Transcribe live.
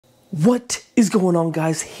What is going on,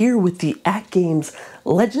 guys? Here with the AtGames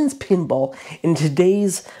Legends Pinball. In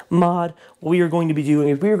today's mod, what we are going to be doing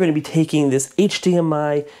is we are going to be taking this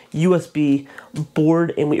HDMI USB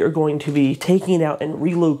board and we are going to be taking it out and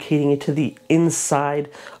relocating it to the inside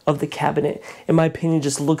of the cabinet. In my opinion, it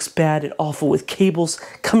just looks bad and awful with cables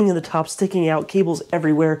coming in the top, sticking out, cables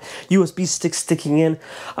everywhere, USB sticks sticking in.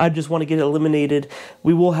 I just want to get it eliminated.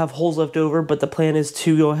 We will have holes left over, but the plan is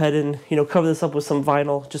to go ahead and, cover this up with some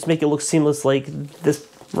vinyl, just make it look seamless, like this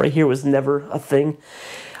right here was never a thing.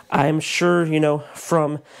 I'm sure,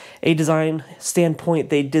 from a design standpoint,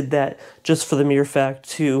 they did that just for the mere fact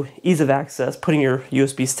to ease of access, putting your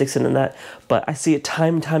USB sticks in that. But I see it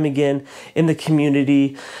time and time again in the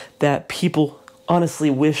community that people honestly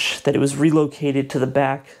wish that it was relocated to the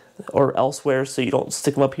back or elsewhere so you don't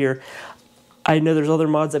stick them up here. I know there's other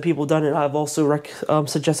mods that people have done, and I've also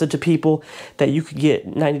suggested to people that you could get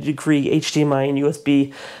 90-degree HDMI and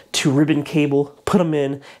USB to ribbon cable, put them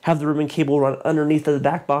in, have the ribbon cable run underneath of the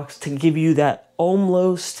back box to give you that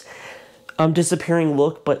almost disappearing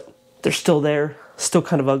look, but they're still there, still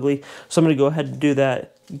kind of ugly. So I'm going to go ahead and do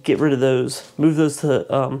that, get rid of those, move those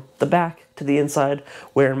to the back, to the inside,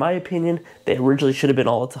 where in my opinion they originally should have been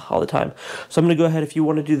all the time. So I'm going to go ahead, if you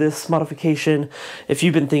want to do this modification, if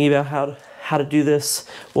you've been thinking about how to do this,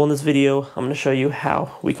 well, in this video I'm going to show you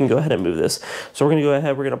how we can go ahead and move this. So we're going to go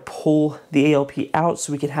ahead, we're going to pull the ALP out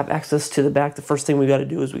so we can have access to the back. The first thing we got to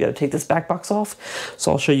do is we got to take this back box off.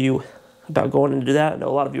 So I'll show you about going into that. I know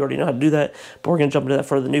a lot of you already know how to do that, but we're going to jump into that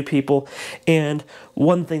for the new people. And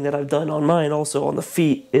one thing that I've done on mine also on the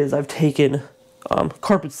feet is I've taken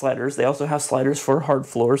carpet sliders. They also have sliders for hard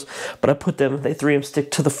floors, but I put them, they 3M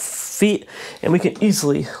stick to the feet, and we can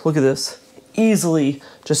easily, look at this, easily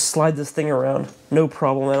just slide this thing around, no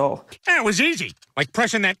problem at all. That was easy, like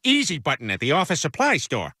pressing that easy button at the office supply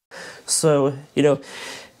store. So,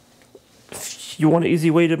 if you want an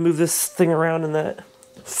easy way to move this thing around, in that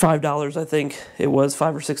 $5, I think it was,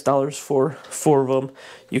 $5 or $6 for 4 of them.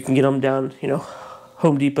 You can get them down,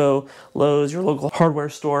 Home Depot, Lowe's, your local hardware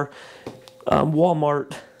store,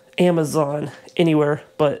 Walmart, Amazon, anywhere,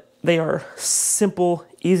 but they are simple,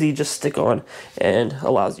 easy, just stick on, and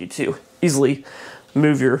allows you to easily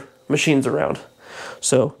move your machines around.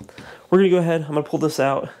 So we're going to go ahead, I'm going to pull this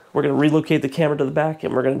out, we're going to relocate the camera to the back,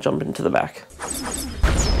 and we're going to jump into the back.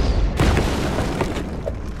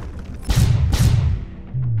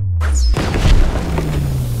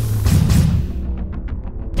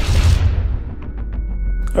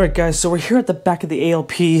 Alright guys, so we're here at the back of the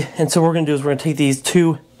ALP, and so what we're going to do is we're going to take these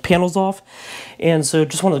 2 panels off. And so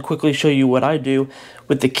just wanted to quickly show you what I do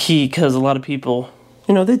with the key, because a lot of people,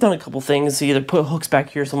 they've done a couple things, either put hooks back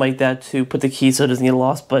here or something like that to put the key so it doesn't get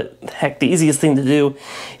lost. But heck, the easiest thing to do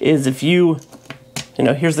is if you,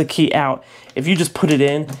 here's the key out, if you just put it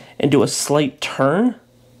in and do a slight turn,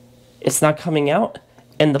 it's not coming out,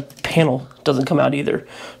 and the panel doesn't come out either.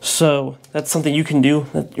 So that's something you can do.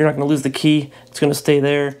 You're not going to lose the key. It's going to stay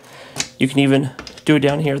there. You can even do it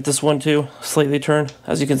down here at this one too. Slightly turn.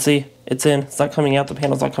 As you can see, it's in. It's not coming out. The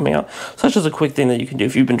panel's not coming out. So that's just a quick thing that you can do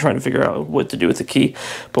if you've been trying to figure out what to do with the key.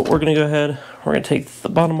 But we're going to go ahead. We're going to take the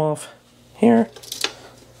bottom off here.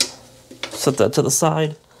 Set that to the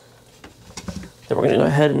side. Then we're going to go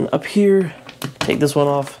ahead and up here, take this one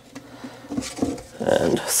off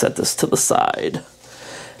and set this to the side.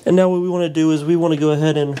 And now what we want to do is we want to go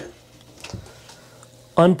ahead and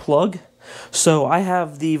unplug. So I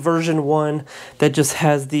have the version 1 that just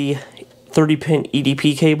has the 30-pin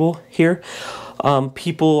EDP cable here.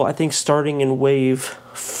 People, I think starting in wave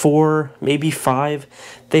 4, maybe 5,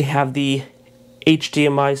 they have the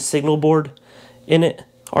HDMI signal board in it.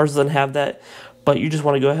 Ours doesn't have that, but you just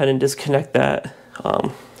want to go ahead and disconnect that.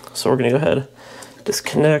 So we're going to go ahead,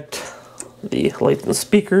 disconnect the lights and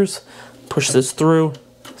speakers, push this through.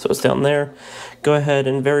 So it's down there. Go ahead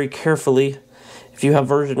and very carefully, if you have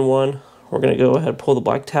version 1, we're going to go ahead and pull the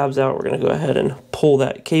black tabs out. We're going to go ahead and pull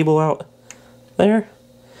that cable out there.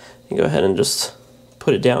 And go ahead and just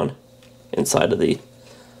put it down inside of the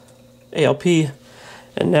ALP.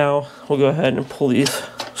 And now we'll go ahead and pull these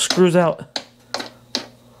screws out.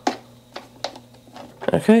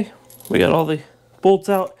 Okay, we got all the bolts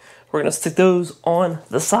out. We're going to stick those on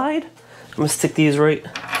the side. I'm going to stick these right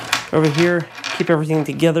over here. Keep everything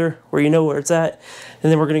together where you know where it's at,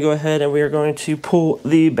 and then we're going to go ahead and we are going to pull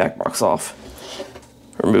the back box off.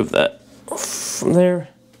 Remove that from there.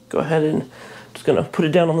 Go ahead and just going to put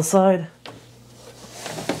it down on the side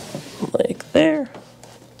like there.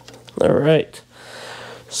 Alright,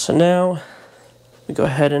 so now we go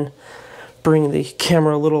ahead and bring the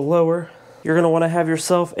camera a little lower you're going to want to have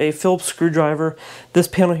yourself a Phillips screwdriver. This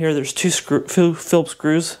panel here, there's two Phillips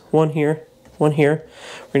screws, one here, one here.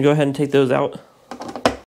 We're going to go ahead and take those out.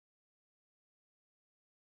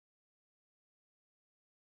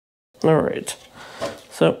 Alright,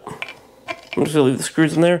 so I'm just going to leave the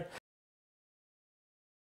screws in there.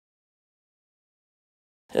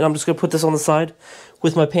 And I'm just going to put this on the side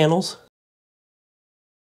with my panels.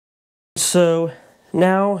 So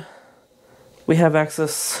now we have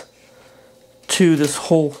access to this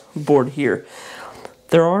whole board here.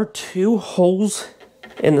 There are two holes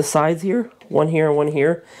in the sides here, one here and one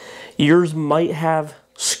here. Yours might have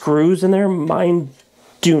screws in there, mine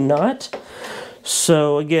do not.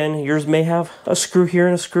 So again, yours may have a screw here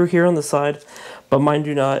and a screw here on the side, but mine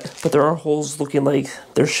do not. But there are holes looking like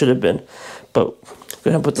there should have been. But go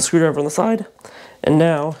ahead and put the screwdriver on the side. And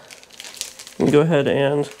now you can go ahead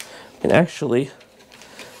and actually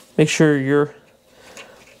make sure your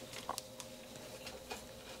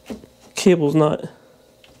cable's not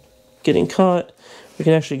getting caught. We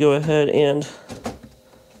can actually go ahead and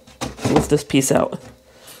lift this piece out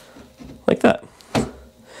like that.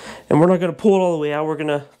 And we're not going to pull it all the way out, we're going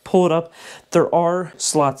to pull it up. There are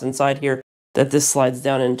slots inside here that this slides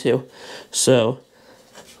down into. So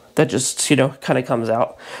that just, kind of comes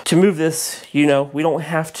out. To move this, we don't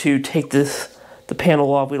have to take the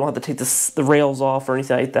panel off. We don't have to take the rails off or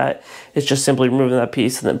anything like that. It's just simply removing that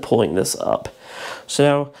piece and then pulling this up. So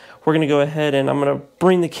now we're going to go ahead and I'm going to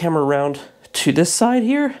bring the camera around to this side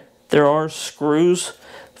here. There are screws,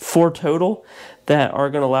 4 total, that are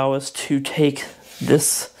going to allow us to take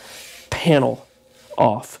this panel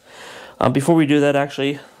off. Before we do that,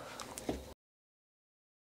 actually,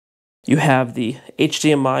 you have the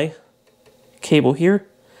HDMI cable here,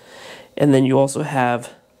 and then you also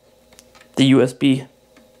have the USB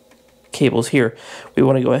cables here. We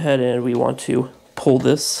want to go ahead and we want to pull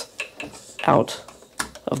this out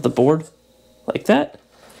of the board like that.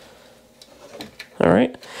 All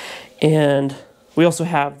right, and we also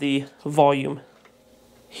have the volume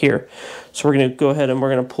here. So we're going to go ahead and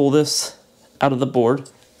we're going to pull this out of the board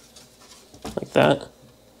like that,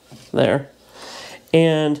 there.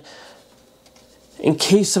 And in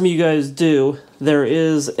case some of you guys do, there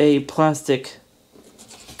is a plastic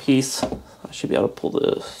piece. I should be able to pull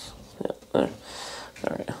this. Yeah, there.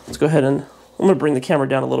 All right, let's go ahead and I'm going to bring the camera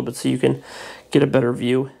down a little bit so you can get a better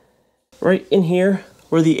view. Right in here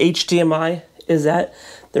where the HDMI is at,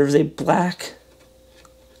 there's a black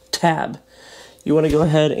tab. You want to go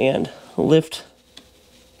ahead and lift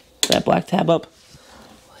that black tab up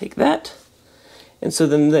like that. And so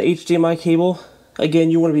then the HDMI cable, again,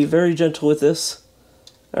 you want to be very gentle with this.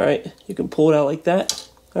 All right, you can pull it out like that.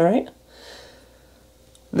 All right.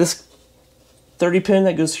 This 30 pin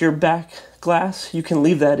that goes to your back glass, you can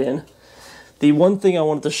leave that in. The one thing I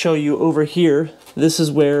wanted to show you over here, this is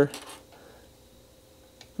where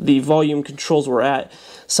the volume controls were at.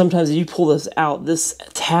 Sometimes if you pull this out, this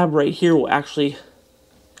tab right here will actually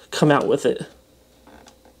come out with it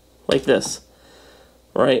like this,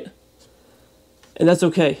 right? And that's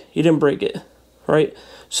okay, you didn't break it, right?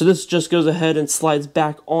 So this just goes ahead and slides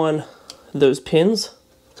back on those pins,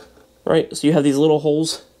 right? So you have these little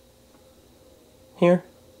holes here,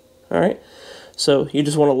 all right? So you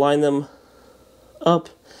just want to line them up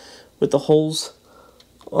with the holes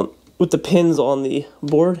on, with the pins on the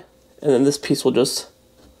board, and then this piece will just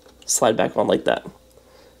slide back on like that.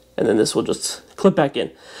 And then this will just clip back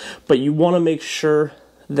in. But you want to make sure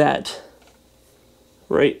that,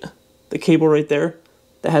 right, the cable right there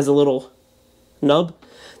that has a little nub,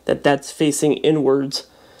 that's facing inwards,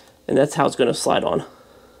 and that's how it's going to slide on.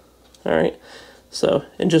 All right, so,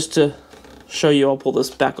 and just to show you, I'll pull this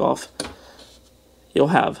back off.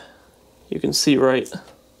 You can see right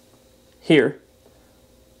here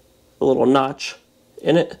a little notch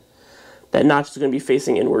in it. That notch is going to be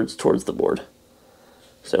facing inwards towards the board.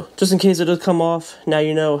 So just in case it does come off, now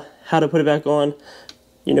you know how to put it back on.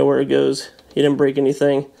 You know where it goes. You didn't break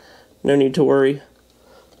anything. No need to worry.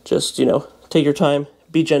 Just, take your time.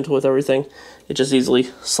 Be gentle with everything. It just easily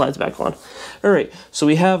slides back on. All right, so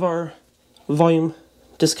we have our volume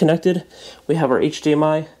disconnected. We have our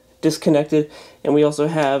HDMI disconnected. And we also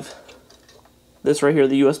have this right here,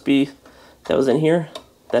 the USB that was in here.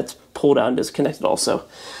 That's pulled out and disconnected also.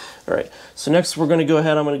 All right, so next I'm going to go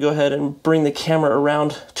ahead and bring the camera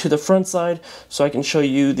around to the front side so I can show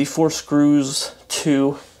you the 4 screws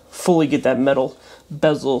to fully get that metal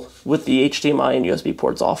bezel with the HDMI and USB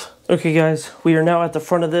ports off. Okay guys, we are now at the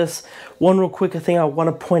front of this. One real quick thing I want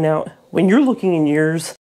to point out, when you're looking in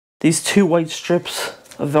yours, these 2 white strips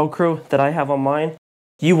of Velcro that I have on mine,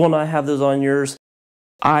 you will not have those on yours.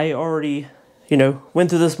 I already, went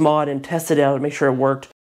through this mod and tested it out to make sure it worked.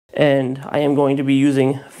 And I am going to be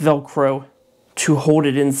using Velcro to hold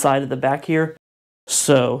it inside of the back here.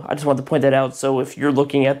 So I just wanted to point that out. So if you're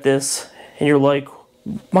looking at this and you're like,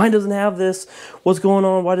 mine doesn't have this, what's going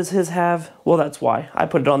on? Why does his have? Well, that's why. I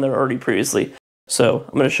put it on there already previously. So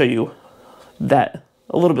I'm going to show you that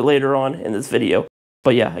a little bit later on in this video.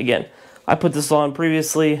 But yeah, again, I put this on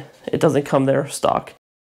previously. It doesn't come there stock.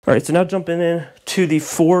 All right, so now jumping in to the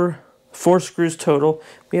four screws total.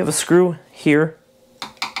 We have a screw here,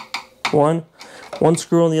 one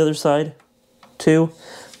screw on the other side, two,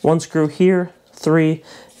 one screw here, three,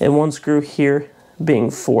 and one screw here being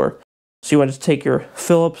four. So you want to take your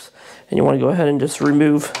Phillips and you want to go ahead and just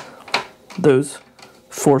remove those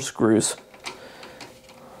 4 screws.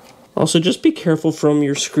 Also, just be careful from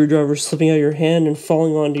your screwdriver slipping out of your hand and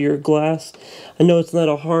falling onto your glass. I know it's not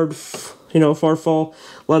a hard, far fall.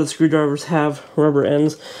 A lot of screwdrivers have rubber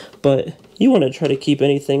ends, but you want to try to keep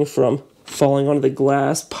anything from falling onto the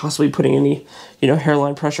glass, possibly putting any,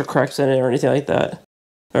 hairline pressure cracks in it or anything like that.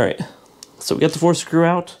 All right, so we got the 4 screw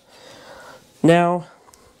out. Now,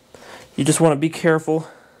 you just want to be careful.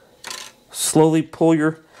 Slowly pull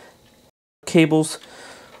your cables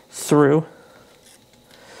through.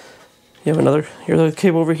 You have your other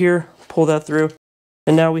cable over here, pull that through.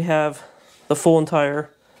 And now we have the full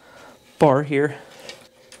entire bar here,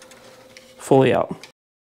 fully out.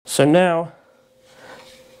 So now,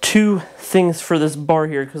 2 things for this bar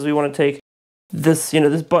here, because we want to take this,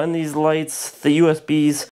 this button, these lights, the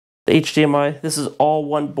USBs, the HDMI, this is all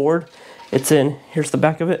one board. Here's the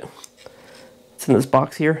back of it. It's in this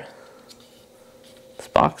box here. This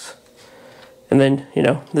box. And then,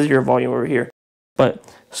 this is your volume over here. But,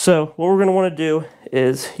 so, what we're going to want to do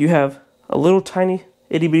is, you have a little tiny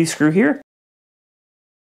itty bitty screw here,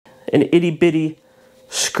 an itty bitty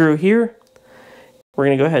screw here. We're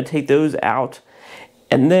going to go ahead and take those out.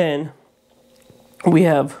 And then, we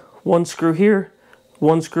have 1 screw here,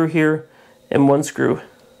 1 screw here, and 1 screw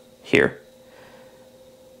here.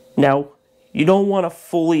 Now, you don't want to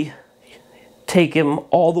fully take them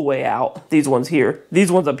all the way out. These ones here. These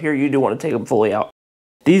ones up here, you do want to take them fully out.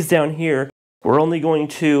 These down here, we're only going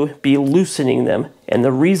to be loosening them. And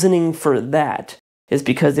the reasoning for that is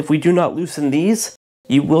because if we do not loosen these,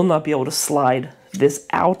 you will not be able to slide this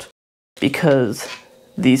out because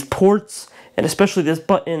these ports, and especially this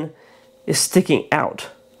button, is sticking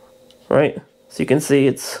out, right? So you can see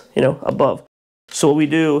it's, above. So what we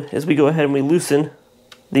do is we go ahead and we loosen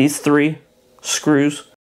these 3 screws,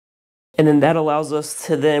 and then that allows us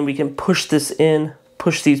to we can push this in,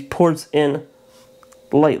 push these ports in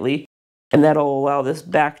lightly, and that'll allow this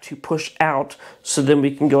back to push out, so then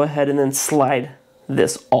we can go ahead and then slide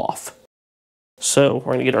this off. So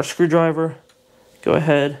we're going to get our screwdriver, go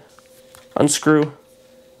ahead, unscrew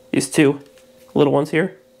these 2 little ones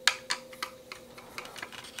here.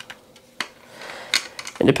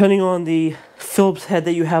 And depending on the Phillips head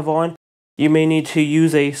that you have on, you may need to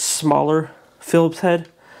use a smaller Phillips head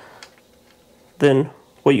than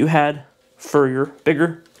what you had for your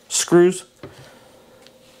bigger screws.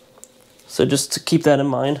 So just to keep that in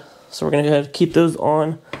mind. So we're going to go ahead and keep those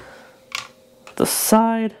on the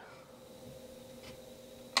side.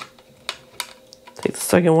 Take the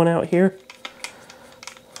second one out here.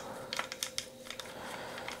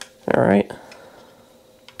 Alright.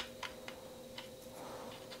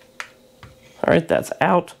 Alright, that's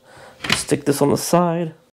out. Stick this on the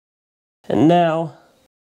side. And now,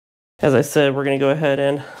 as I said, we're going to go ahead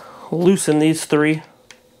and loosen these 3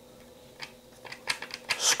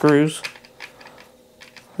 screws.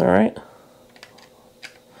 Alright.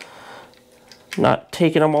 Not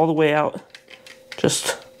taking them all the way out.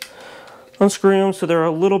 Just unscrewing them so they're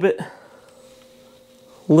a little bit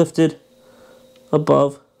lifted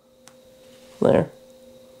above there.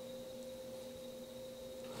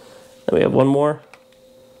 Then we have one more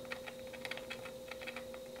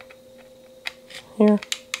here.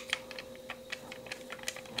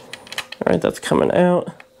 Alright, that's coming out.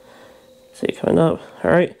 See it coming up.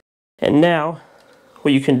 Alright. And now,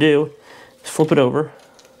 what you can do is flip it over,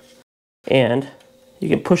 and you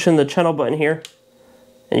can push in the channel button here,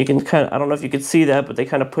 and you can I don't know if you can see that, but they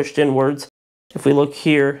kind of pushed inwards. If we look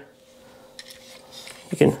here,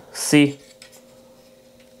 you can see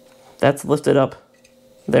that's lifted up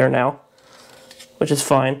there now, which is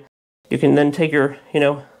fine. You can then take your,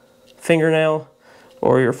 fingernail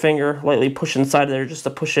or your finger, lightly push inside of there just to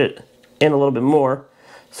push it in a little bit more.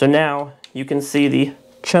 So now you can see the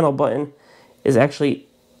channel button is actually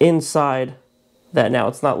inside that now.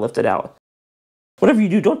 It's not lifted out. Whatever you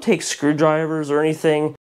do, don't take screwdrivers or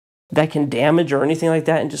anything that can damage or anything like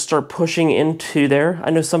that and just start pushing into there. I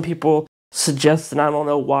know some people suggest, and I don't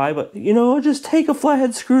know why, but you know, just take a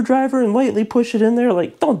flathead screwdriver and lightly push it in there.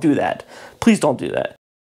 Like, don't do that. Please don't do that.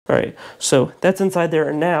 All right, so that's inside there,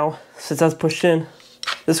 and now, since that's pushed in,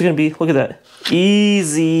 this is gonna be, look at that,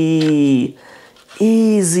 easy,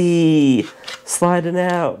 easy, sliding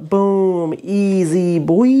out, boom, easy,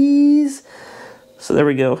 boys. So there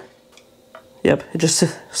we go. Yep, it just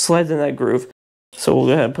slides in that groove. So we'll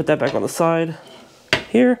go ahead and put that back on the side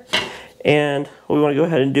here, and what we want to go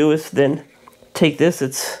ahead and do is then take this,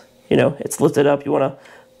 it's, you know, it's lifted up, you want to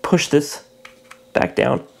push this back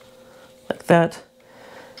down like that.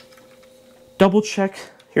 Double check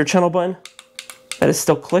your channel button that it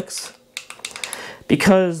still clicks,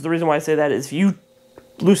 because the reason why I say that is if you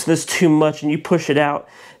loosen this too much and you push it out,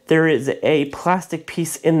 there is a plastic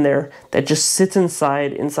piece in there that just sits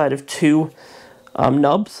inside of two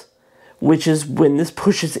nubs, which is when this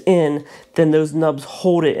pushes in, then those nubs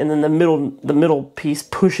hold it, and then the middle piece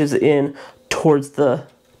pushes in towards the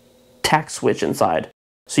tack switch inside.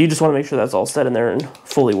 So you just want to make sure that's all set in there and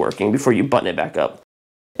fully working before you button it back up.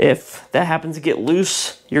 If that happens to get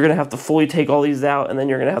loose, you're going to have to fully take all these out, and then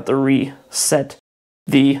you're going to have to reset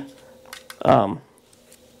the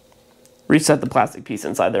plastic piece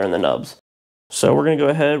inside there in the nubs. So we're going to go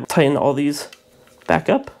ahead and tighten all these back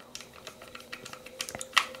up.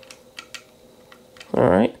 All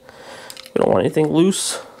right, we don't want anything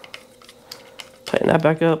loose. Tighten that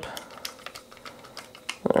back up.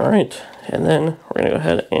 All right, and then we're going to go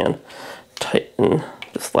ahead and tighten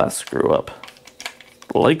this last screw up.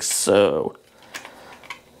 Like so.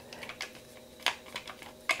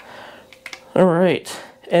 All right,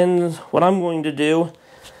 and what I'm going to do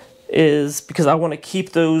is, because I want to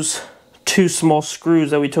keep those two small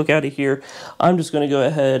screws that we took out of here, I'm just going to go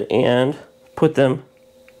ahead and put them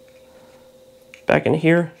back in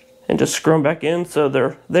here and just screw them back in so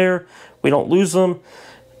they're there. We don't lose them.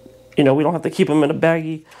 You know, we don't have to keep them in a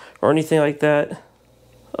baggie or anything like that.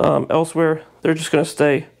 Elsewhere, they're just going to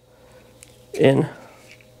stay in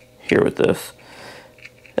here with this.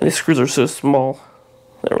 And these screws are so small.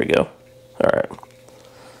 There we go. All right.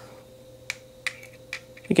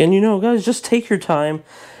 Again, you know, guys, just take your time.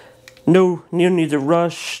 No, you don't need to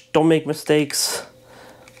rush. Don't make mistakes.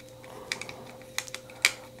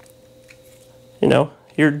 You know,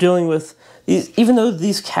 you're dealing with these, even though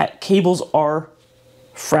these cables are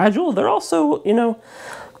fragile, they're also, you know,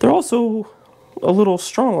 they're also a little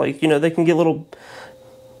strong. Like, you know, they can get little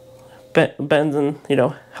bends and, you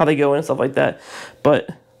know, how they go and stuff like that. But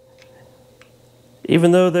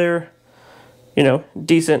even though they're, you know,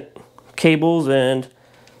 decent cables, and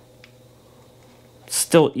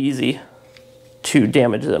still easy to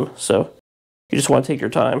damage them. So you just want to take your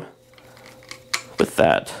time with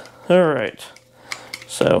that. All right.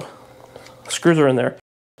 So screws are in there.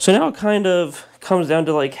 So now it kind of comes down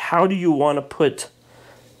to, like, how do you want to put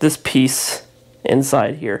this piece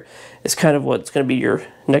inside here? It's kind of what's going to be your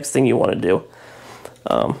next thing you want to do.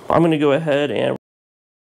 I'm going to go ahead and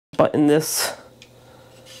button this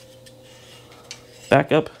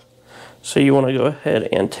back up. So you want to go ahead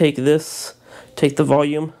and take this, take the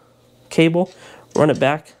volume cable, run it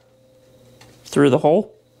back through the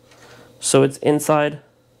hole so it's inside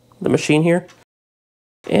the machine here.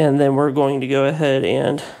 And then we're going to go ahead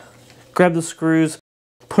and grab the screws,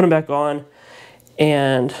 put them back on,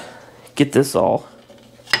 and get this all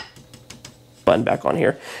buttoned back on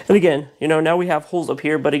here. And again, you know, now we have holes up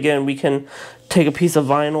here, but again, we can take a piece of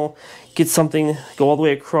vinyl, get something, go all the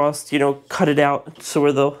way across, you know, cut it out so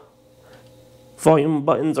where the volume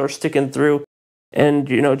buttons are sticking through, and,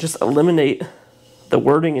 you know, just eliminate the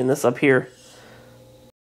wording in this up here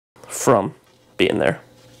from being there.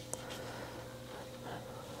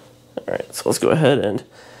 Alright, so let's go ahead and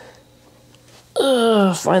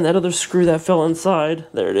find that other screw that fell inside.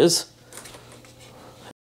 There it is.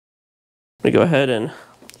 I'm going to go ahead and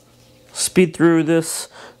speed through this,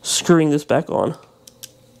 screwing this back on.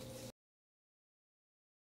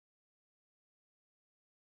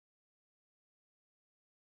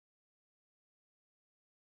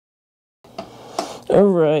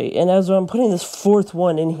 Alright, and as I'm putting this fourth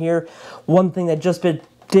one in here, one thing that just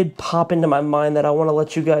did pop into my mind that I want to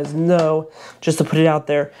let you guys know, just to put it out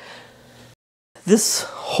there. This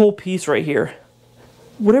whole piece right here,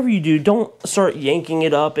 whatever you do, don't start yanking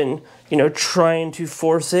it up and, you know, trying to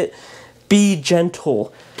force it. Be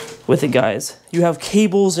gentle with it, guys. You have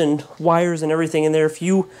cables and wires and everything in there. If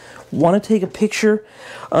you want to take a picture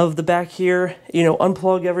of the back here, you know,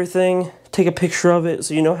 unplug everything, take a picture of it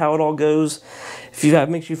so you know how it all goes. If that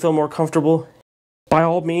makes you feel more comfortable, by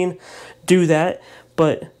all means, do that.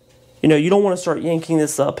 But, you know, you don't want to start yanking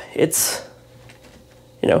this up. It's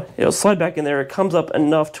you know, it'll slide back in there. It comes up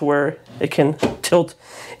enough to where it can tilt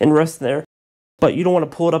and rest there. But you don't want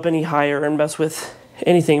to pull it up any higher and mess with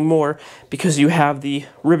anything more, because you have the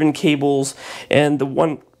ribbon cables, and the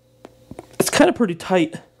one, it's kind of pretty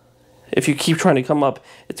tight. If you keep trying to come up,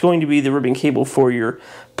 it's going to be the ribbon cable for your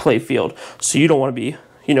play field. So you don't want to be,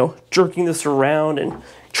 you know, jerking this around and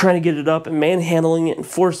trying to get it up and manhandling it and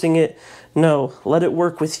forcing it. No, let it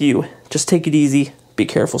work with you. Just take it easy. Be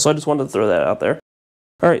careful. So I just wanted to throw that out there.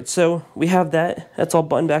 All right, so we have that. That's all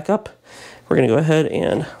buttoned back up. We're going to go ahead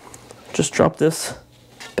and just drop this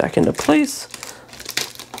back into place.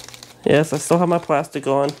 Yes, I still have my plastic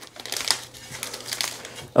on.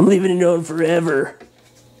 I'm leaving it on forever.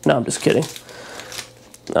 No, I'm just kidding.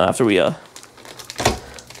 After we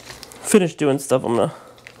finish doing stuff, I'm gonna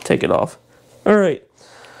take it off. All right,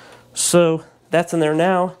 so that's in there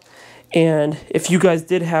now. And if you guys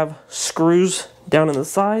did have screws down in the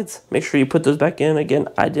sides, make sure you put those back in. Again,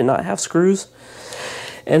 I did not have screws.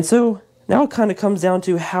 And so now it kind of comes down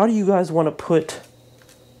to, how do you guys want to put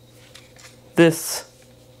this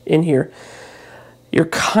in here? You're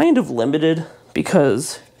kind of limited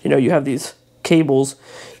because, you know, you have these cables.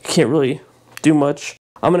 You can't really do much.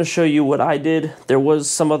 I'm going to show you what I did. There was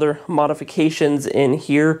some other modifications in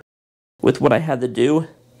here with what I had to do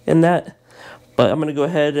in that. But I'm going to go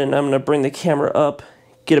ahead and I'm going to bring the camera up,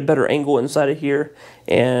 get a better angle inside of here,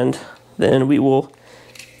 and then we will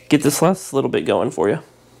get this last little bit going for you.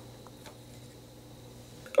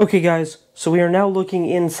 Okay guys, so we are now looking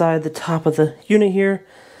inside the top of the unit here,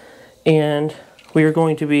 and we are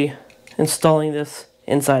going to be installing this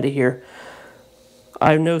inside of here.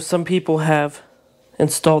 I know some people have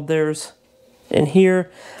installed theirs in here.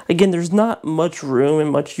 Again, there's not much room and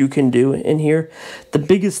much you can do in here. The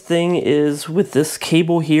biggest thing is with this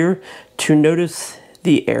cable here, to notice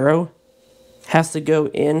the arrow has to go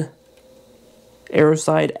in, arrow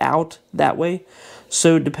side out that way.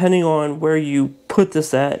 So depending on where you put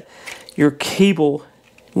this at, your cable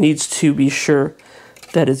needs to be sure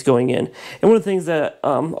that it's going in. And one of the things that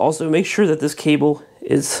also, make sure that this cable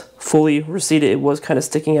is fully reseated. It was kind of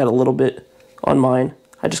sticking out a little bit on mine.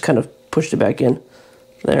 I just kind of pushed it back in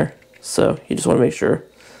there. So you just want to make sure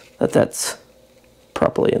that that's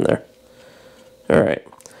properly in there. All right.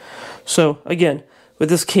 So again, with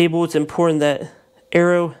this cable, it's important that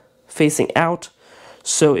arrow facing out.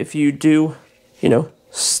 So if you do, you know,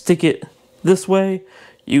 stick it this way,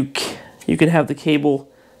 you can have the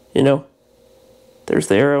cable, you know, there's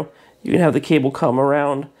the arrow. You can have the cable come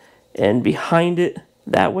around and behind it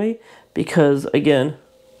that way, because again,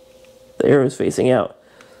 the arrow is facing out,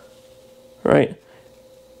 right?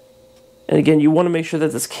 And again, you want to make sure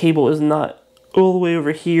that this cable is not all the way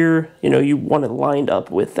over here. You know, you want it lined up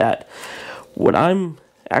with that. What I'm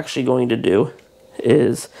actually going to do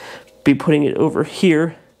is be putting it over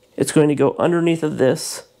here. It's going to go underneath of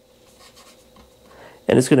this,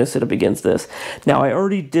 and it's going to sit up against this. Now, I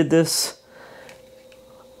already did this,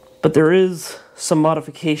 but there is some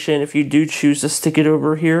modification. If you do choose to stick it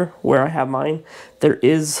over here where I have mine, there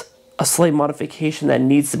is a slight modification that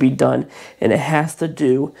needs to be done, and it has to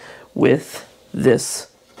do with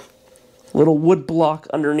this little wood block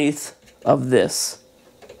underneath of this.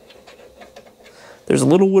 There's a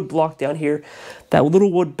little wood block down here. That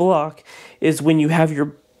little wood block is when you have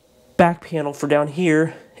your back panel for down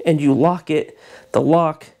here and you lock it, the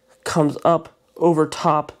lock comes up over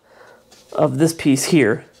top of this piece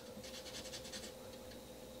here,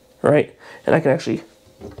 right? And I can actually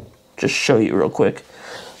just show you real quick.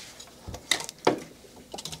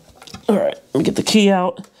 All right, let me get the key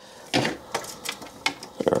out.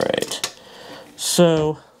 All right,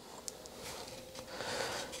 so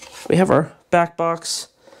we have our back box.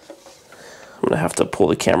 I'm gonna have to pull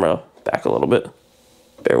the camera back a little bit.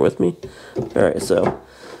 Bear with me. All right, so,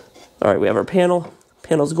 all right, we have our panel.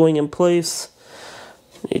 Panel's going in place.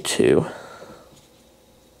 Need to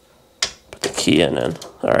put the key in and,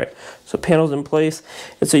 all right, so panel's in place.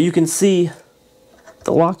 And so you can see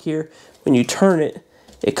the lock here, when you turn it,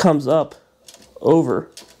 it comes up over,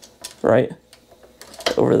 right,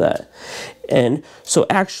 over that. And so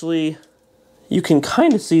actually, you can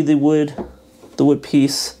kind of see the wood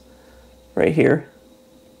piece right here,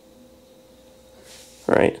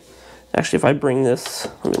 right? Actually, if I bring this,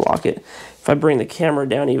 let me lock it. If I bring the camera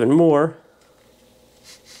down even more,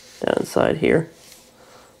 down inside here,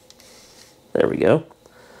 there we go.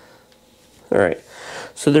 All right,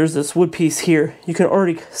 so there's this wood piece here. You can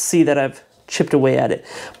already see that I've chipped away at it,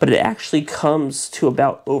 but it actually comes to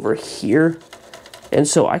about over here. And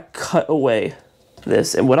so I cut away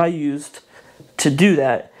this, and what I used to do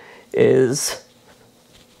that is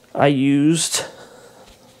I used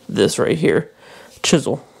this right here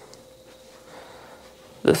chisel.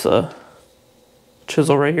 This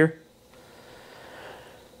chisel right here.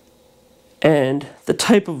 And the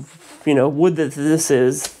type of, wood that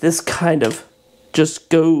this kind of just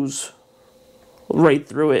goes right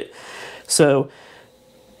through it. So,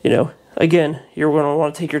 again, you're going to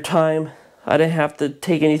want to take your time. I didn't have to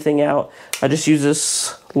take anything out. I just use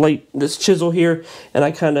this chisel here, and I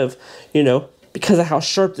kind of, because of how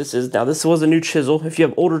sharp this is. Now, this was a new chisel. If you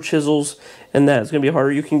have older chisels and that, it's going to be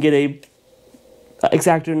harder. You can get a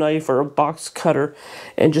X-Acto knife or a box cutter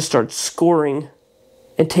and just start scoring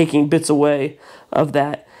and taking bits away of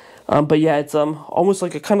that. But yeah, it's almost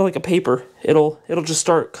like kind of like a paper. It'll just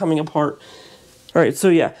start coming apart. All right, so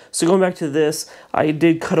yeah. So going back to this, I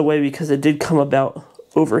did cut away because it did come about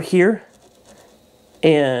over here.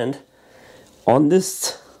 And on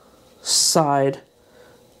this side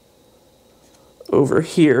over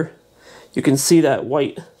here, you can see that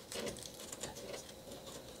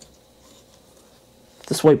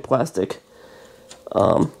this white plastic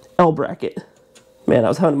L bracket. Man, I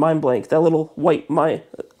was having a mind blank. That little white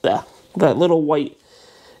that little white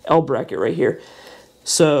L bracket right here.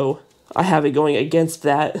 So I have it going against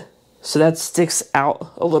that, so that sticks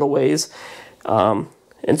out a little ways.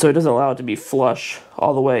 And so it doesn't allow it to be flush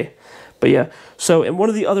all the way. But yeah, so, and one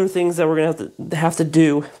of the other things that we're going to have to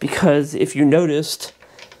do, because if you noticed,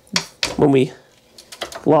 when we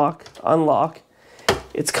unlock,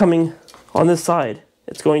 it's coming on this side.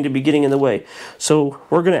 It's going to be getting in the way. So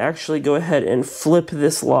we're going to actually go ahead and flip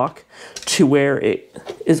this lock to where it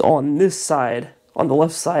is on this side, on the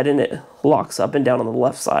left side, and it locks up and down on the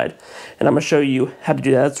left side. And I'm going to show you how to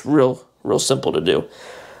do that. It's real simple to do.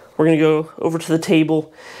 We're going to go over to the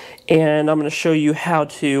table, and I'm going to show you how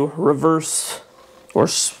to reverse or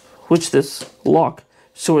switch this lock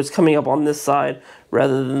so it's coming up on this side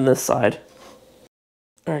rather than this side.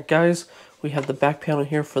 Alright guys, we have the back panel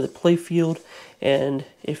here for the play field, and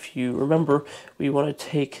if you remember, we want to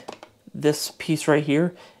take this piece right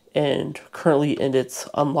here, and currently in its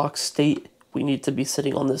unlocked state, we need to be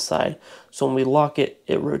sitting on this side. So when we lock it,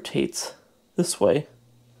 it rotates this way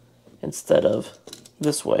instead of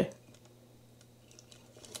this way.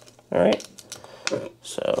 Alright,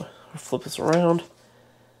 so flip this around.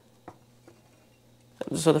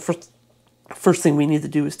 So the first thing we need to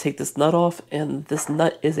do is take this nut off, and this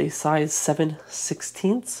nut is a size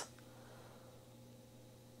 7/16.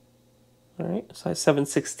 Alright, size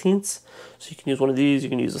 7/16. So you can use one of these, you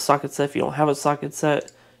can use a socket set. If you don't have a socket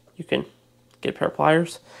set, you can get a pair of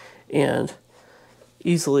pliers and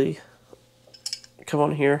easily come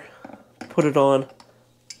on here, put it on,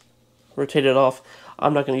 rotate it off.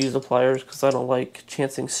 I'm not going to use the pliers because I don't like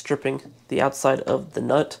chancing stripping the outside of the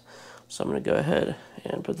nut. So I'm going to go ahead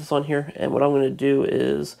and put this on here. And what I'm going to do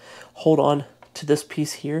is hold on to this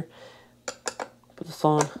piece here, put this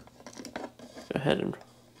on, go ahead and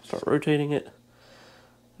start rotating it.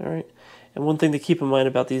 Alright. And one thing to keep in mind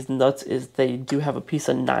about these nuts is they do have a piece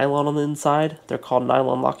of nylon on the inside. They're called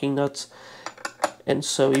nylon locking nuts. And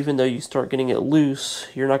so even though you start getting it loose,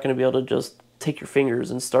 you're not going to be able to just take your fingers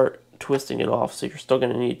and start twisting it off. So you're still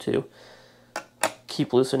going to need to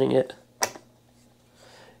keep loosening it.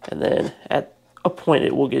 And then at a point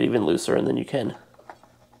it will get even looser, and then you can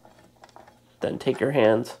then take your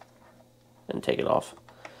hands and take it off.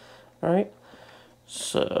 Alright,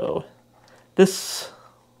 so this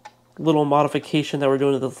little modification that we're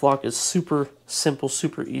doing to this lock is super simple,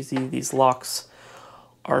 super easy. These locks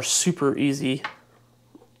are super easy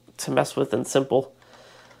to mess with and simple.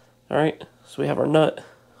 Alright, so we have our nut.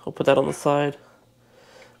 We'll put that on the side.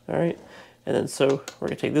 Alright, and then so we're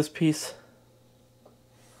going to take this piece,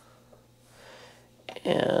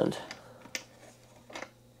 and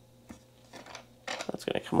that's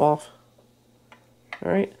going to come off.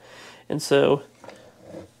 Alright, and so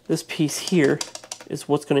this piece here is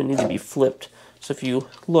what's going to need to be flipped. So if you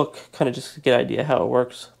look, kind of just to get an idea how it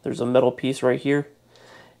works, there's a metal piece right here,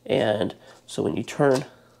 and so when you turn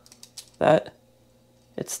that,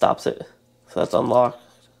 it stops it. So that's unlocked.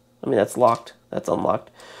 I mean, that's locked. That's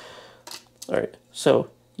unlocked. Alright, so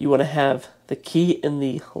you want to have the key in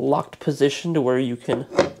the locked position to where you can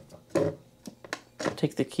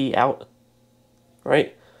take the key out.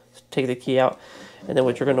 Right? So take the key out, and then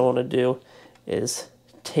what you're going to want to do is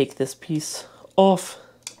take this piece off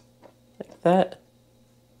like that,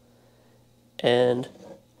 and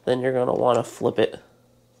then you're going to want to flip it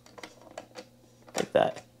like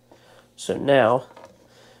that. So now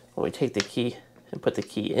when we take the key and put the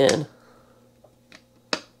key in,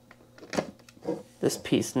 this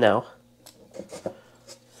piece now,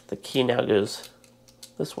 the key now goes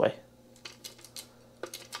this way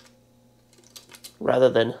rather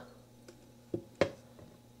than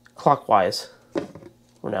clockwise.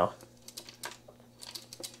 We're now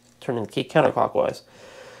turning the key counterclockwise.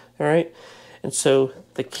 All right, and so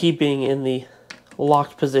the key being in the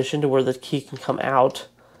locked position to where the key can come out.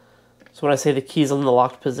 So when I say the key's in the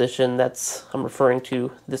locked position, I'm referring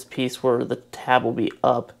to this piece where the tab will be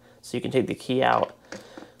up, so you can take the key out.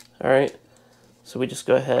 All right, so we just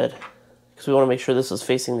go ahead, because we want to make sure this is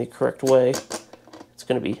facing the correct way. It's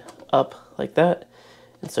going to be up like that.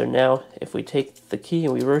 And so now if we take the key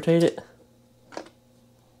and we rotate it,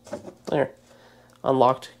 there,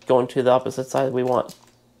 unlocked, going to the opposite side that we want.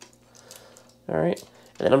 All right,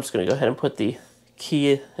 and then I'm just going to go ahead and put the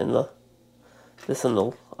key in the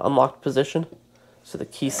unlocked position. So the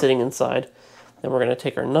key sitting inside. Then we're going to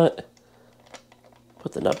take our nut,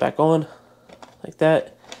 put the nut back on like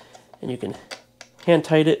that, and you can hand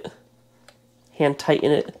tighten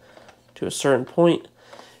it to a certain point,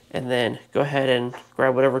 and then go ahead and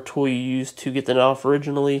grab whatever tool you used to get the nut off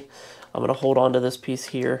originally. I'm going to hold on to this piece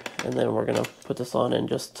here, and then we're going to put this on and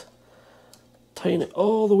just tighten it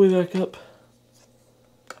all the way back up.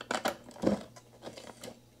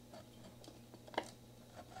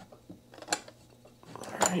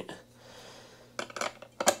 Alright.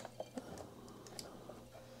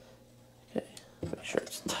 Okay, make sure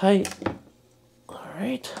it's tight.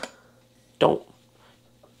 Alright. Don't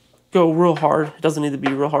go real hard. It doesn't need to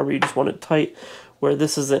be real hard, but you just want it tight where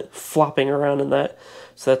this isn't flopping around in that.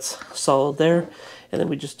 So that's solid there. And then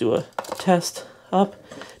we just do a test up.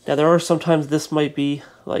 Now there are sometimes this might be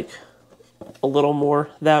like a little more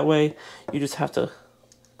that way. You just have to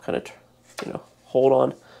kind of, hold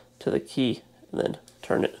on to the key and then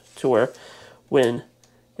turn it to where when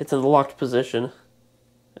it's in the locked position,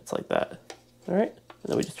 it's like that. All right, and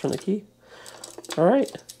then we just turn the key. All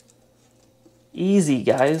right, easy,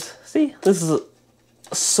 guys. See, this is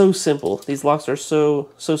so simple. These locks are so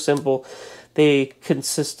simple. They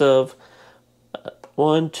consist of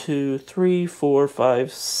 1, 2, 3, 4,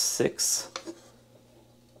 5, 6,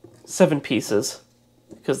 7 pieces,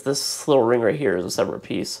 because this little ring right here is a separate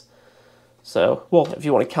piece. So, well, if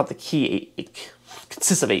you want to count the key, it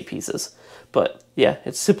consists of 8 pieces. But yeah,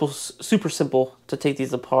 it's super simple to take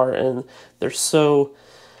these apart, and they're so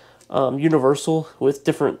universal with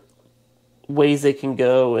different ways they can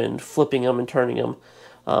go and flipping them and turning them.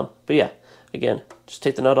 But yeah, again, just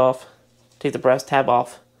take the nut off, take the brass tab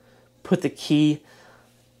off, put the key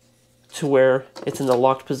to where it's in the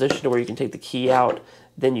locked position to where you can take the key out.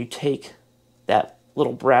 Then you take that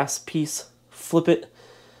little brass piece, flip it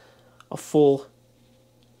a full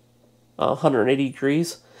 180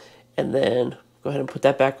 degrees, and then go ahead and put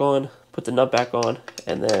that back on, put the nut back on,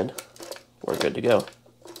 and then we're good to go.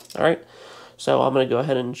 All right, so I'm going to go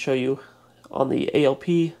ahead and show you on the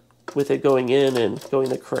ALP with it going in and going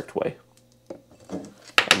the correct way.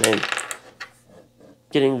 And then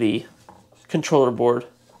getting the controller board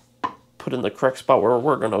put in the correct spot where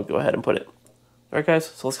we're going to go ahead and put it. All right, guys,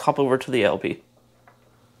 so let's hop over to the ALP.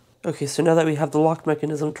 Okay, so now that we have the lock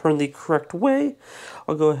mechanism turned the correct way,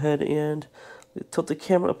 I'll go ahead and tilt the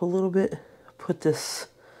camera up a little bit, put this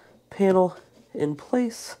panel in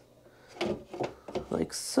place,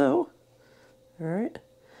 like so. All right,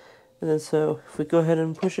 and then so if we go ahead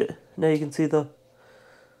and push it, now you can see the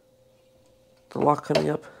lock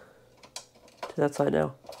coming up to that side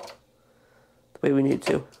now, the way we need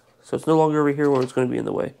to. So it's no longer over here where it's going to be in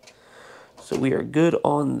the way. So we are good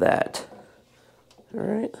on that. All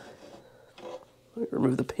right.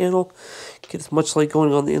 Remove the panel. Get as much light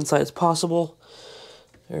going on the inside as possible.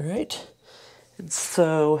 All right. And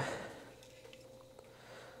so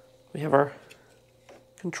we have our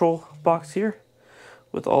control box here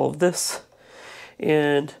with all of this.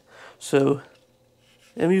 And so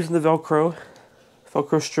I'm using the Velcro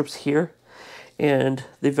strips here. And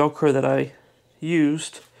the Velcro that I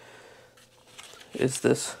used is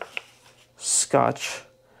this Scotch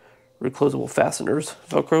reclosable fasteners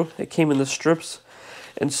Velcro. It came in the strips,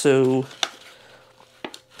 and so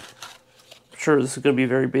I'm sure this is going to be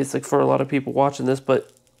very basic for a lot of people watching this,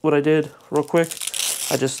 but what I did real quick,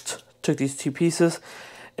 I just took these 2 pieces,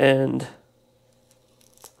 and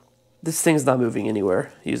this thing's not moving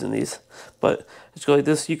anywhere using these, but it's go like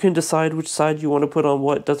this. You can decide which side you want to put on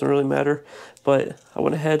what, doesn't really matter, but I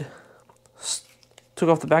went ahead, took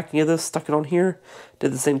off the backing of this, stuck it on here,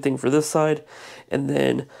 did the same thing for this side, and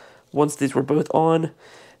then once these were both on,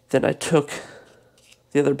 then I took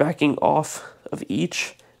the other backing off of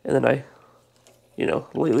each, and then I,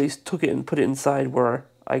 lightly took it and put it inside where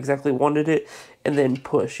I exactly wanted it, and then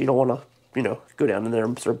push. You don't want to, go down in there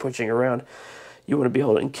and start pushing around. You want to be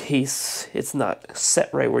able to, in case it's not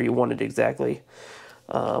set right where you want it exactly.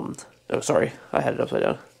 Oh, sorry, I had it upside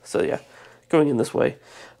down. So yeah, going in this way.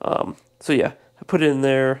 So yeah, I put it in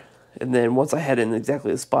there, and then once I had it in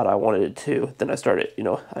exactly the spot I wanted it to, then I started,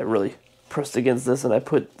 I really pressed against this, and I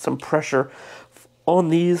put some pressure on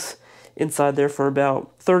these inside there for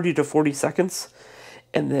about 30 to 40 seconds,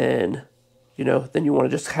 and then, then you want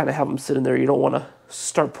to just kind of have them sit in there. You don't want to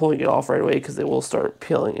start pulling it off right away because it will start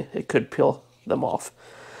peeling. It could peel them off.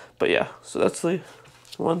 But yeah, so that's the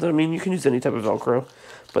ones. I mean, you can use any type of Velcro,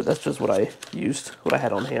 but that's just what I used, what I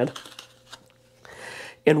had on hand.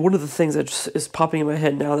 And one of the things that just is popping in my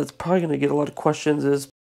head now that's probably going to get a lot of questions is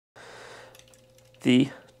the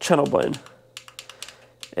channel button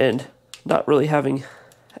and not really having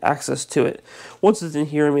access to it. Once it's in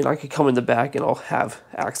here, I mean, I could come in the back and I'll have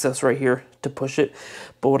access right here to push it.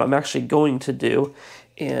 But what I'm actually going to do,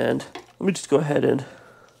 and let me just go ahead and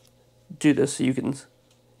do this so you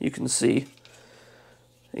can see,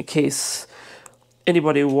 in case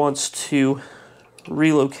anybody wants to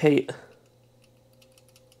relocate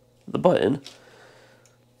the button.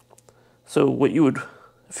 So what you would,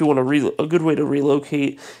 if you want to, a good way to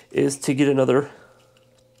relocate is to get another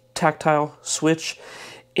tactile switch,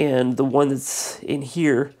 and the one that's in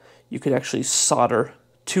here, you could actually solder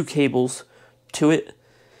 2 cables to it,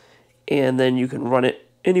 and then you can run it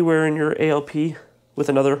anywhere in your ALP with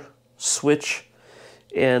another switch,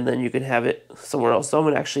 and then you can have it somewhere else. So I'm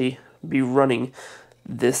going to actually be running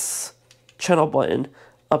this channel button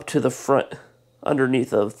up to the front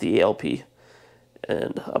underneath of the ALP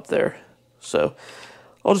and up there. So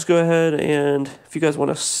I'll just go ahead, and if you guys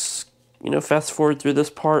want to fast forward through this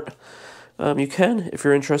part, you can, if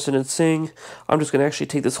you're interested in seeing. I'm just going to actually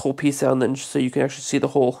take this whole piece out, and then so you can actually see the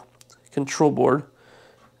whole control board.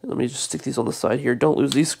 Let me just stick these on the side here. Don't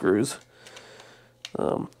lose these screws.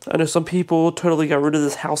 I know some people totally got rid of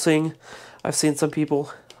this housing. I've seen some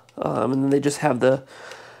people, and then they just have the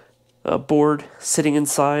board sitting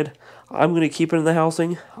inside. I'm going to keep it in the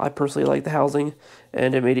housing. I personally like the housing,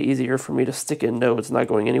 and it made it easier for me to stick in. No, it's not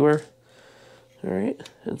going anywhere. All right,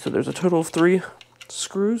 and so there's a total of 3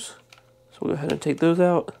 screws. So we'll go ahead and take those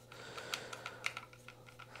out.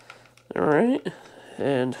 All right,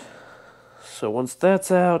 and so once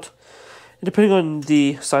that's out, and depending on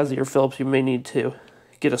the size of your Phillips, you may need to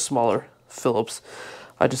get a smaller Phillips.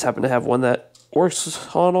 I just happen to have one that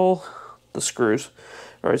works on all the screws.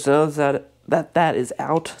 All right, so now that is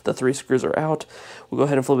out, the 3 screws are out, we'll go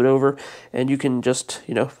ahead and flip it over, and you can just,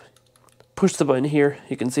 push the button here.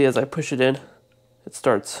 You can see as I push it in, it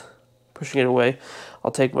starts pushing it away.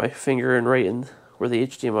 I'll take my finger and right in where the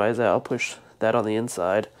HDMI is at, I'll push that on the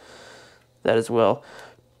inside, that as well.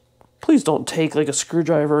 Please don't take like a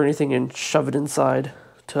screwdriver or anything and shove it inside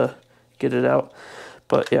to get it out.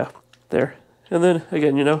 But yeah, there. And then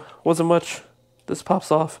again, wasn't much. This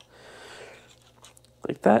pops off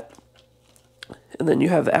like that. And then you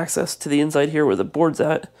have access to the inside here where the board's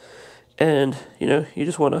at. And, you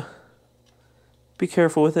just want to be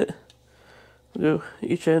careful with it. Do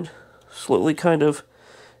each end, slowly kind of,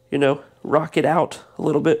 rock it out a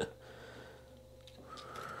little bit.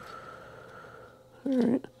 All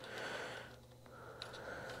right.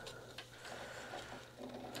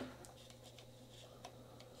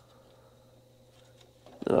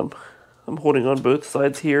 I'm holding on both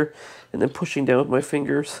sides here and then pushing down with my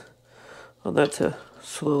fingers on that to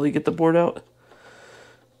slowly get the board out.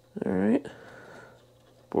 All right,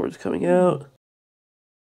 board's coming out.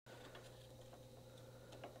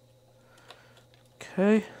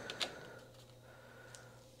 Okay,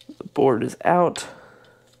 the board is out.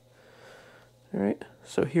 All right,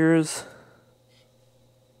 so here's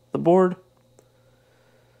the board.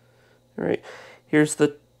 All right, here's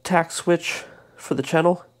the tack switch for the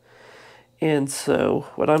channel. And so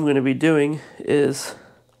what I'm going to be doing is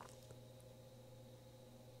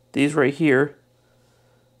these right here,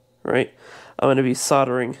 right? I'm going to be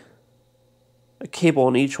soldering a cable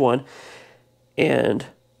on each one, and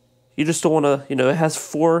you just don't want to, it has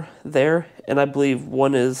 4 there, and I believe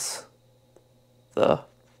one is the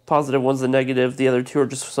positive, one's the negative, the other 2 are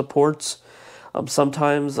just supports.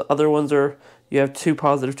 Sometimes other ones are, you have 2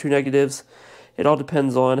 positive, 2 negatives. It all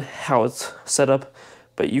depends on how it's set up.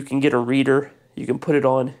 But you can get a reader, you can put it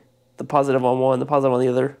on, the positive on one, the positive on the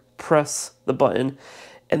other, press the button,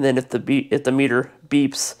 and then if the meter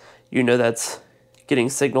beeps, that's getting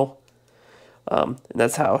signal. And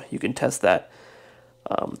that's how you can test that.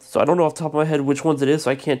 So I don't know off the top of my head which ones it is,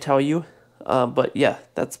 so I can't tell you. But yeah,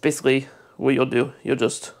 that's basically what you'll do. You'll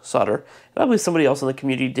just solder. And I believe somebody else in the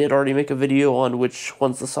community did already make a video on which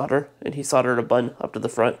one's the solder, and he soldered a button up to the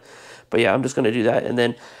front. But yeah, I'm just going to do that, and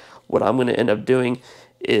then what I'm going to end up doing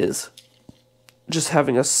is just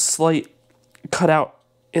having a slight cutout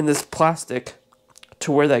in this plastic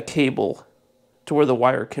to where that cable to where the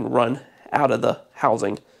wire can run out of the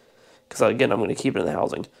housing. Because again, I'm going to keep it in the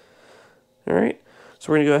housing. All right,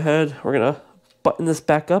 so we're going to go ahead, we're going to button this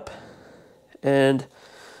back up, and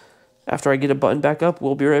after I get it buttoned back up,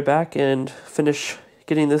 we'll be right back and finish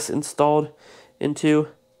getting this installed into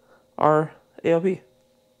our ALP.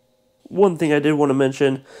 One thing I did want to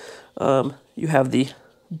mention, you have the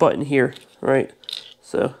button here, right?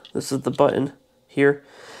 So this is the button here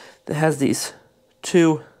that has these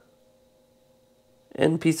two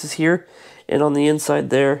end pieces here, and on the inside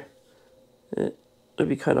there, it would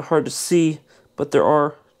be kind of hard to see, but there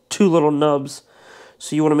are two little nubs.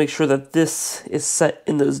 So you want to make sure that this is set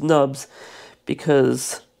in those nubs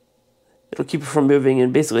because it'll keep it from moving.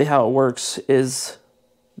 And basically how it works is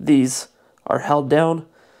these are held down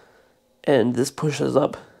and this pushes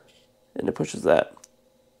up and it pushes that.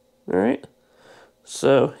 All right.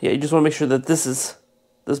 So yeah, you just want to make sure that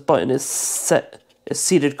this button is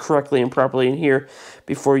seated correctly and properly in here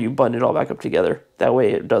before you button it all back up together. That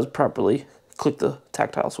way it does properly click the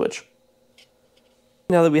tactile switch.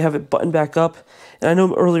 Now that we have it buttoned back up, and I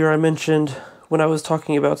know earlier I mentioned when I was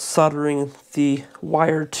talking about soldering the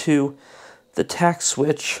wire to the tact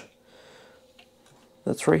switch,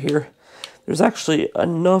 that's right here, there's actually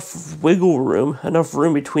enough wiggle room, enough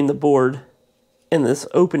room between the board and this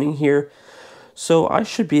opening here, so I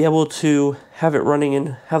should be able to have it running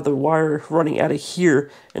and have the wire running out of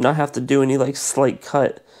here and not have to do any like slight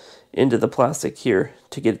cut into the plastic here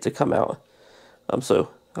to get it to come out. So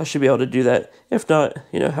I should be able to do that. If not,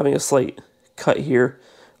 you know, having a slight cut here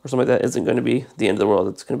or something like that isn't going to be the end of the world.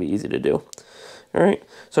 It's going to be easy to do. All right,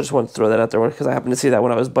 so I just wanted to throw that out there because I happened to see that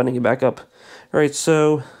when I was buttoning it back up. All right,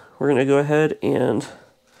 so we're going to go ahead and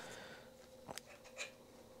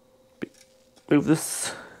move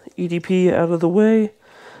this EDP out of the way.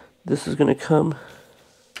 This is going to come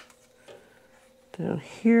down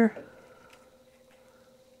here.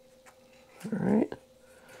 All right.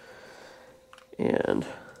 And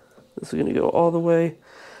this is going to go all the way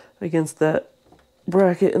against that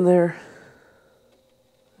bracket in there.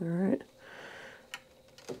 All right.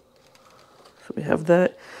 So we have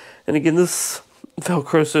that. And again, this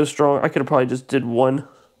Velcro is so strong, I could have probably just did one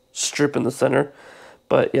strip in the center.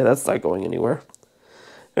 But yeah, that's not going anywhere.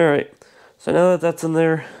 All right. So now that that's in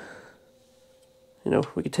there, you know,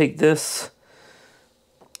 we could take this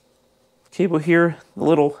cable here, the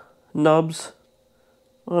little nubs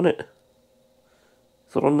on it.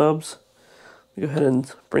 Little nubs. Go ahead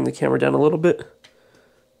and bring the camera down a little bit.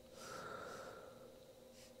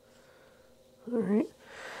 All right.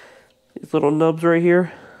 These little nubs right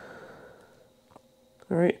here.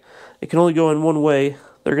 All right. It can only go in one way.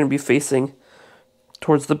 They're going to be facing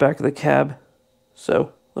towards the back of the cab.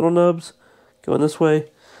 So little nubs going this way.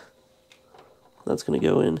 That's going to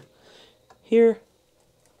go in here.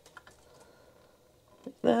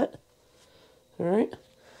 Like that. All right.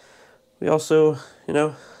 We also, you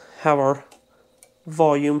know, have our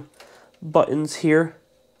volume buttons here.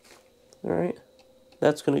 All right,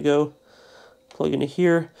 that's going to go plug into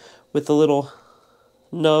here with the little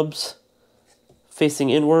nubs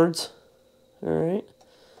facing inwards. All right.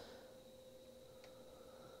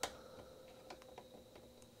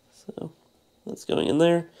 So that's going in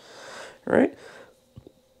there. All right.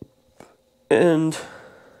 And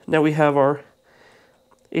now we have our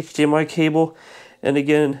HDMI cable, and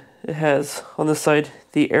again, it has on this side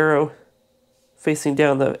the arrow facing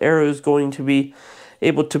down. The arrow is going to be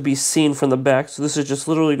able to be seen from the back. So this is just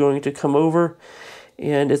literally going to come over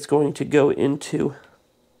and it's going to go into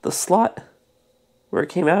the slot where it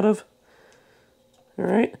came out of. All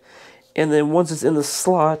right. And then once it's in the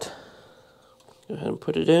slot, go ahead and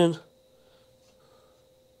put it in.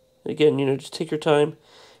 Again, you know, just take your time,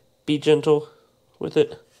 be gentle with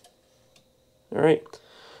it. All right.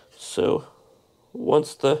 So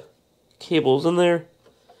once the cable's in there,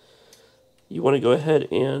 you want to go ahead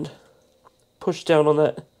and push down on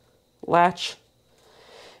that latch,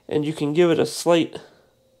 and you can give it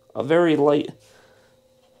a very light,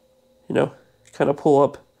 you know, kind of pull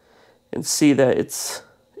up and see that it's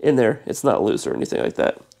in there. It's not loose or anything like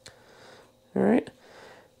that. All right.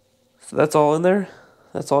 So that's all in there.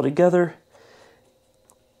 That's all together.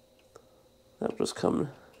 That'll just come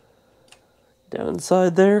down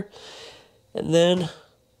inside there. And then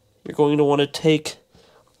you're going to want to take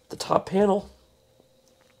the top panel.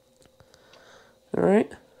 All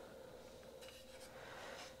right.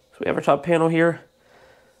 So we have our top panel here.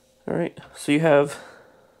 All right. So you have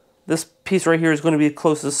this piece right here is going to be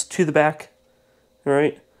closest to the back. All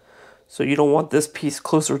right. So you don't want this piece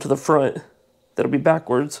closer to the front. That'll be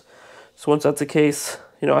backwards. So once that's the case,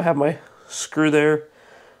 you know, I have my screw there,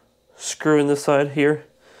 screw in this side here.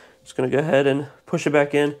 Just gonna go ahead and push it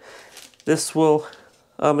back in. This will,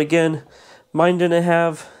 again, mine didn't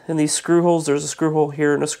have in these screw holes. There's a screw hole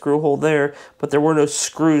here and a screw hole there, but there were no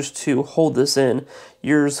screws to hold this in.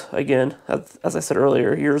 Yours, again, as I said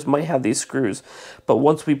earlier, yours might have these screws. But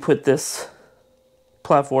once we put this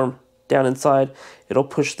platform down inside, it'll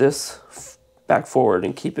push this back forward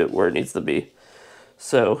and keep it where it needs to be.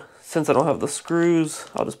 So since I don't have the screws,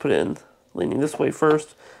 I'll just put it in leaning this way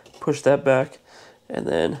first, push that back, and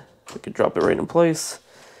then we can drop it right in place.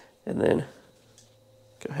 And then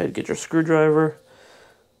go ahead and get your screwdriver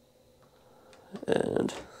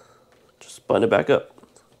and just button it back up.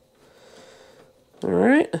 All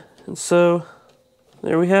right, and so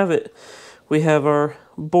there we have it. We have our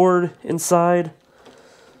board inside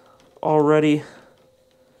all ready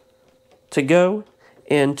to go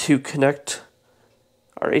and to connect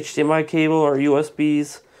our HDMI cable, our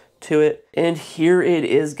USBs to it. And here it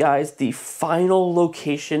is, guys, the final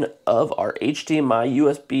location of our HDMI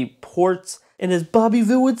USB ports. And as Bobby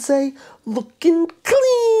Vue would say, looking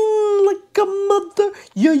clean like a mother,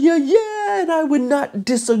 yeah, yeah, yeah. And I would not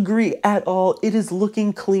disagree at all. It is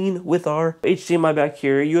looking clean with our HDMI back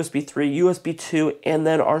here, USB 3, USB 2, and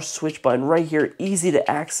then our switch button right here, easy to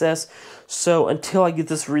access. So until I get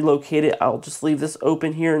this relocated, I'll just leave this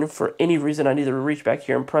open here. And if for any reason I need to reach back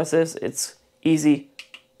here and press this, it's easy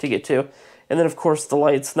to get to. And then of course the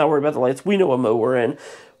lights, not worried about the lights. We know what mode we're in,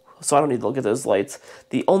 so I don't need to look at those lights.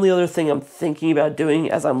 The only other thing I'm thinking about doing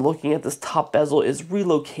as I'm looking at this top bezel is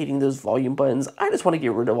relocating those volume buttons. I just want to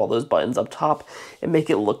get rid of all those buttons up top and make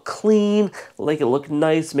it look clean, make it look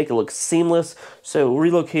nice, make it look seamless. So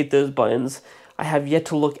relocate those buttons. I have yet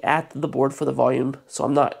to look at the board for the volume, so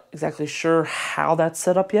I'm not exactly sure how that's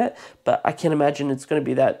set up yet, but I can't imagine it's going to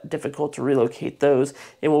be that difficult to relocate those.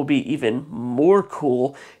 And what will be even more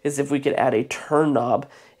cool is if we could add a turn knob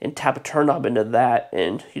and tap a turn knob into that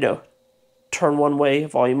and, you know, turn one way,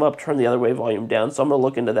 volume up, turn the other way, volume down. So I'm going to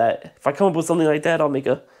look into that. If I come up with something like that, I'll make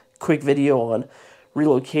a quick video on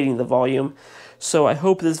relocating the volume. So I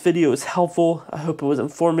hope this video is helpful. I hope it was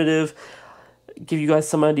informative. Give you guys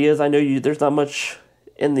some ideas. I know there's not much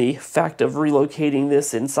in the fact of relocating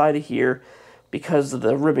this inside of here because of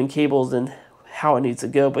the ribbon cables and how it needs to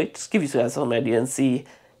go, but just give you guys some idea and see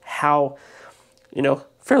how, you know,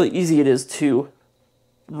 fairly easy it is to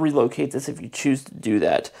relocate this if you choose to do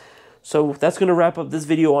that. So that's going to wrap up this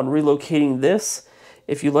video on relocating this.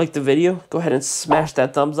 If you liked the video, go ahead and smash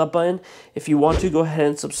that thumbs up button. If you want to, go ahead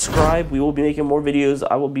and subscribe. We will be making more videos.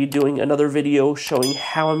 I will be doing another video showing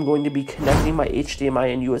how I'm going to be connecting my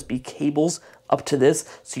HDMI and USB cables up to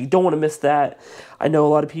this, so you don't want to miss that. I know a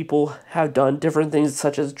lot of people have done different things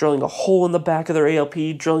such as drilling a hole in the back of their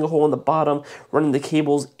ALP, drilling a hole in the bottom, running the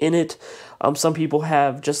cables in it. Some people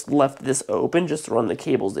have just left this open just to run the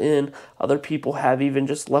cables in. Other people have even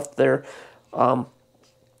just left their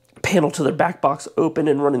panel to their back box open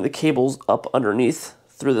and running the cables up underneath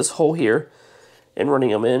through this hole here and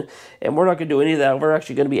running them in. And we're not going to do any of that. We're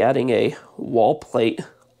actually going to be adding a wall plate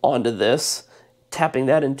onto this, tapping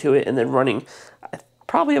that into it, and then running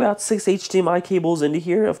probably about 6 HDMI cables into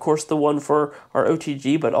here. Of course, the one for our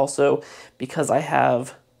OTG, but also because I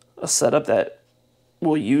have a setup that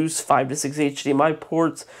will use 5 to 6 HDMI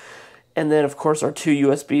ports, and then of course our 2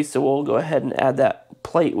 USBs. So we'll go ahead and add that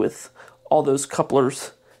plate with all those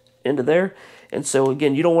couplers into there. And so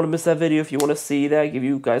again, you don't want to miss that video if you want to see that, give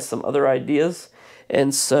you guys some other ideas.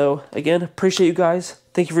 And so again, appreciate you guys.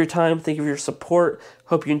 Thank you for your time. Thank you for your support.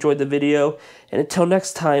 Hope you enjoyed the video. And until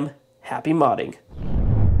next time, happy modding.